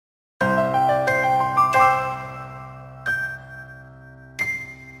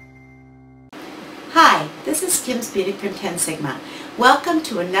This is Kim's Beauty from 10 Sigma. Welcome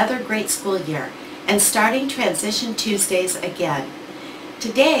to another great school year and starting Transition Tuesdays again.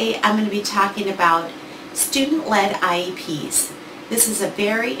 Today I'm going to be talking about student-led IEPs. This is a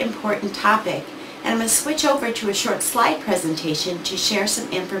very important topic and I'm going to switch over to a short slide presentation to share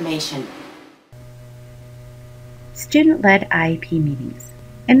some information. Student-led IEP meetings.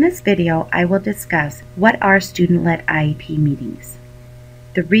 In this video I will discuss what are student-led IEP meetings,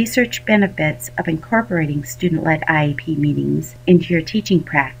 the research benefits of incorporating student-led IEP meetings into your teaching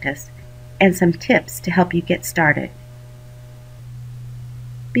practice, and some tips to help you get started.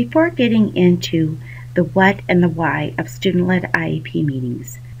 Before getting into the what and the why of student-led IEP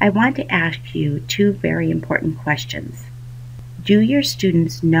meetings, I want to ask you two very important questions. Do your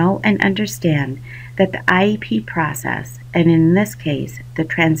students know and understand that the IEP process, and in this case, the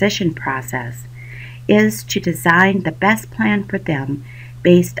transition process, is to design the best plan for them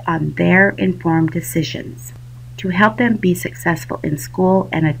based on their informed decisions to help them be successful in school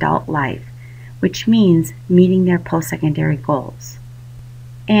and adult life, which means meeting their post-secondary goals,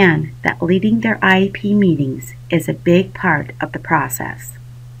 and that leading their IEP meetings is a big part of the process?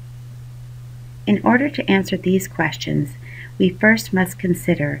 In order to answer these questions, we first must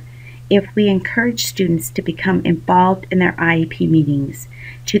consider if we encourage students to become involved in their IEP meetings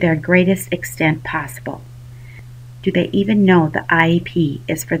to their greatest extent possible. Do they even know the IEP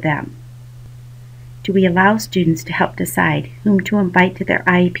is for them? Do we allow students to help decide whom to invite to their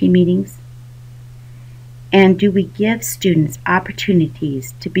IEP meetings? And do we give students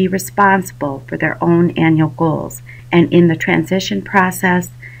opportunities to be responsible for their own annual goals? And in the transition process,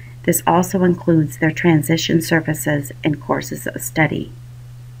 this also includes their transition services and courses of study.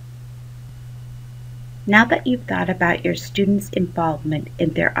 Now that you've thought about your students' involvement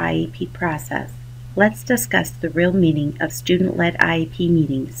in their IEP process, let's discuss the real meaning of student-led IEP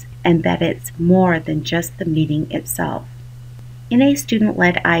meetings, and that it's more than just the meeting itself. In a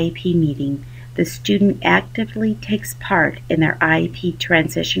student-led IEP meeting, the student actively takes part in their IEP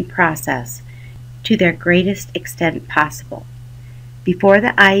transition process to their greatest extent possible. Before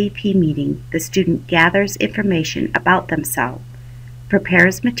the IEP meeting, the student gathers information about themselves,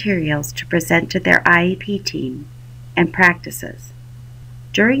 prepares materials to present to their IEP team, and practices.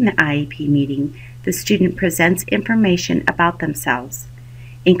 During the IEP meeting, the student presents information about themselves,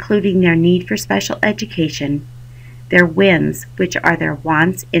 including their need for special education, their wins, which are their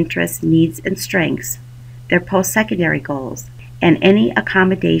wants, interests, needs, and strengths, their post-secondary goals, and any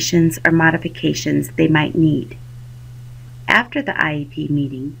accommodations or modifications they might need. After the IEP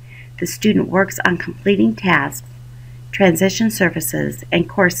meeting, the student works on completing tasks, transition services and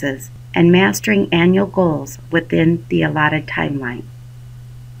courses, and mastering annual goals within the allotted timeline.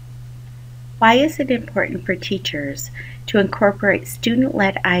 Why is it important for teachers to incorporate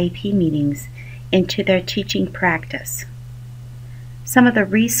student-led IEP meetings into their teaching practice? Some of the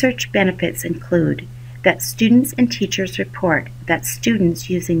research benefits include that students and teachers report that students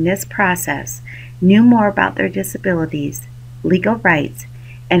using this process knew more about their disabilities, legal rights,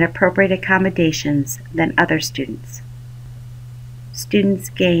 and appropriate accommodations than other students. Students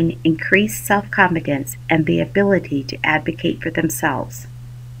gain increased self-confidence and the ability to advocate for themselves.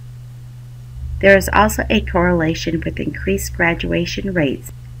 There is also a correlation with increased graduation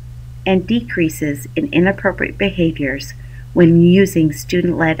rates and decreases in inappropriate behaviors when using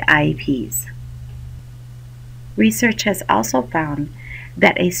student-led IEPs. Research has also found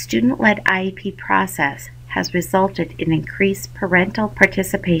that a student-led IEP process has resulted in increased parental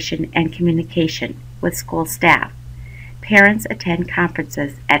participation and communication with school staff. Parents attend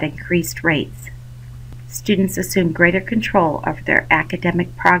conferences at increased rates. Students assume greater control over their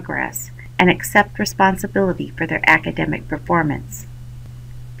academic progress and accept responsibility for their academic performance.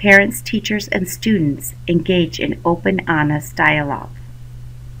 Parents, teachers, and students engage in open, honest dialogue.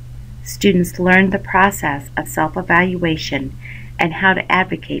 Students learn the process of self-evaluation and how to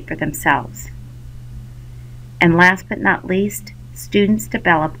advocate for themselves. And last but not least, students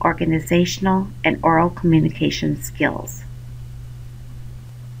develop organizational and oral communication skills.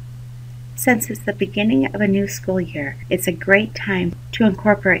 Since it's the beginning of a new school year, it's a great time to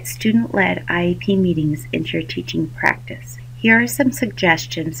incorporate student-led IEP meetings into your teaching practice. Here are some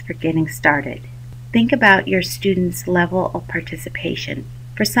suggestions for getting started. Think about your students' level of participation.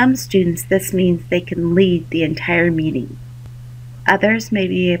 For some students, this means they can lead the entire meeting. Others may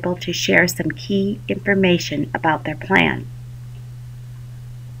be able to share some key information about their plan,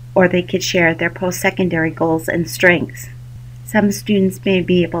 or they could share their post-secondary goals and strengths. Some students may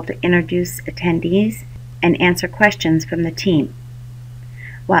be able to introduce attendees and answer questions from the team,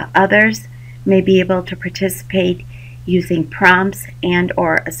 while others may be able to participate using prompts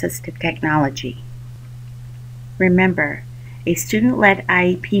and/or assistive technology. Remember, a student-led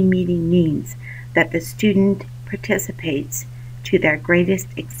IEP meeting means that the student participates to their greatest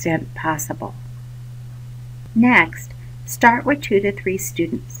extent possible. Next, start with 2 to 3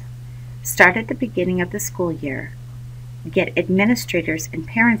 students. Start at the beginning of the school year. Get administrators and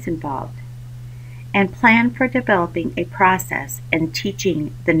parents involved, and plan for developing a process and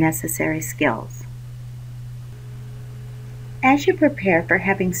teaching the necessary skills. As you prepare for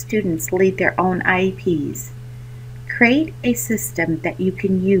having students lead their own IEPs, create a system that you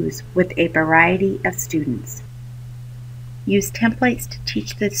can use with a variety of students. Use templates to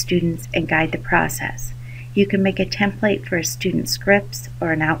teach the students and guide the process. You can make a template for a student's scripts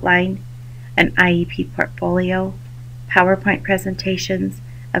or an outline, an IEP portfolio, PowerPoint presentations,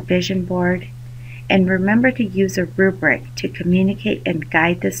 a vision board, and remember to use a rubric to communicate and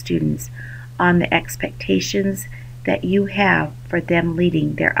guide the students on the expectations that you have for them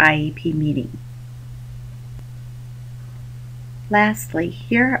leading their IEP meeting. Lastly,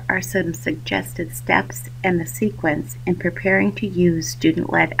 here are some suggested steps and the sequence in preparing to use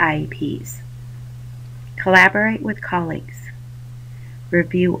student-led IEPs. Collaborate with colleagues.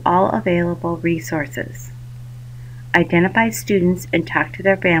 Review all available resources. Identify students and talk to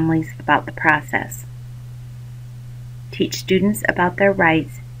their families about the process. Teach students about their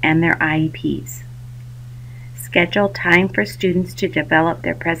rights and their IEPs. Schedule time for students to develop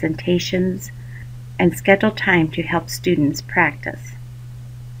their presentations and schedule time to help students practice.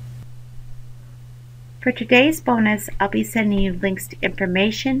 For today's bonus, I'll be sending you links to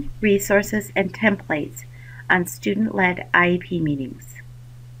information, resources, and templates on student-led IEP meetings.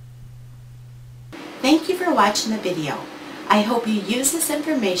 Thank you for watching the video. I hope you use this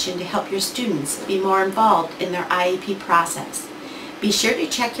information to help your students be more involved in their IEP process. Be sure to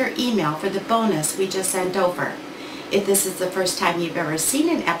check your email for the bonus we just sent over. If this is the first time you've ever seen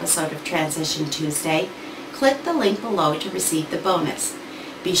an episode of Transition Tuesday, click the link below to receive the bonus.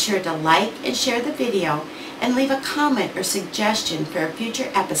 Be sure to like and share the video and leave a comment or suggestion for a future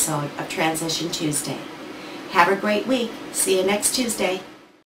episode of Transition Tuesday. Have a great week. See you next Tuesday.